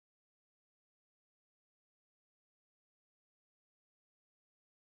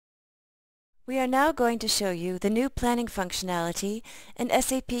We are now going to show you the new planning functionality in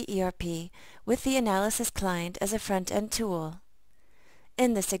SAP ERP with the Analysis Client as a front-end tool.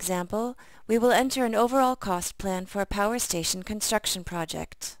 In this example, we will enter an overall cost plan for a power station construction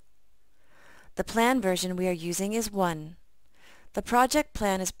project. The plan version we are using is 1. The project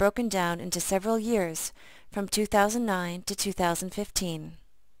plan is broken down into several years, from 2009 to 2015.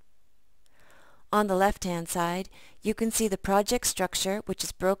 On the left-hand side, you can see the project structure, which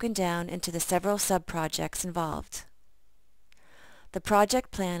is broken down into the several sub-projects involved. The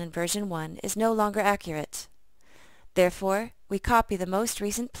project plan in version 1 is no longer accurate. Therefore, we copy the most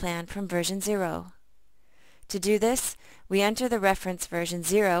recent plan from version 0. To do this, we enter the reference version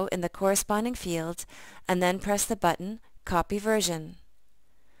 0 in the corresponding field and then press the button Copy Version.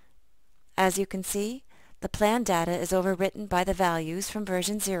 As you can see, the plan data is overwritten by the values from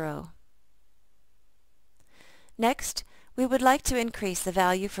version 0. Next, we would like to increase the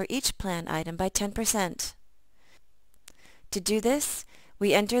value for each plan item by 10%. To do this,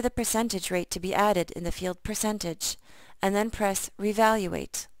 we enter the percentage rate to be added in the field percentage, and then press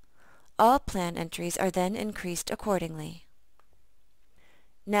Revaluate. All plan entries are then increased accordingly.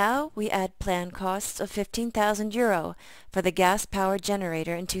 Now we add plan costs of €15,000 for the gas-powered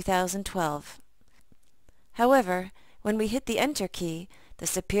generator in 2012. However, when we hit the Enter key, the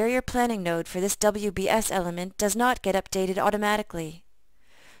superior planning node for this WBS element does not get updated automatically.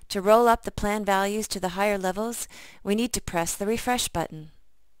 To roll up the plan values to the higher levels, we need to press the Refresh button.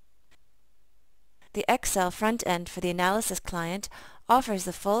 The Excel front end for the Analysis Client offers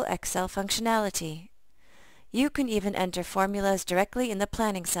the full Excel functionality. You can even enter formulas directly in the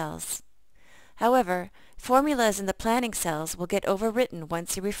planning cells. However, formulas in the planning cells will get overwritten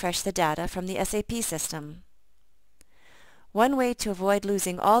once you refresh the data from the SAP system. One way to avoid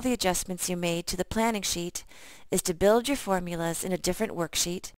losing all the adjustments you made to the planning sheet is to build your formulas in a different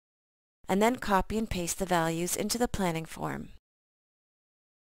worksheet and then copy and paste the values into the planning form.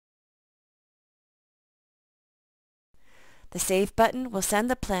 The Save button will send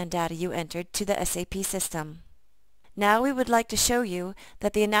the plan data you entered to the SAP system. Now we would like to show you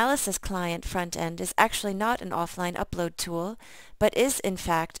that the Analysis Client front end is actually not an offline upload tool, but is in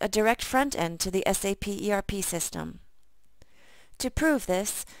fact a direct front end to the SAP ERP system. To prove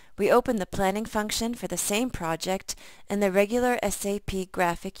this, we open the planning function for the same project in the regular SAP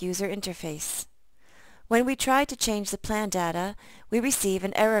graphic user interface. When we try to change the plan data, we receive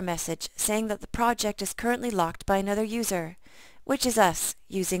an error message saying that the project is currently locked by another user, which is us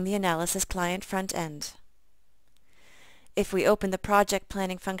using the Analysis Client front end. If we open the project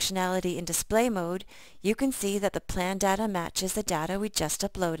planning functionality in display mode, you can see that the plan data matches the data we just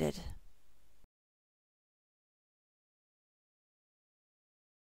uploaded.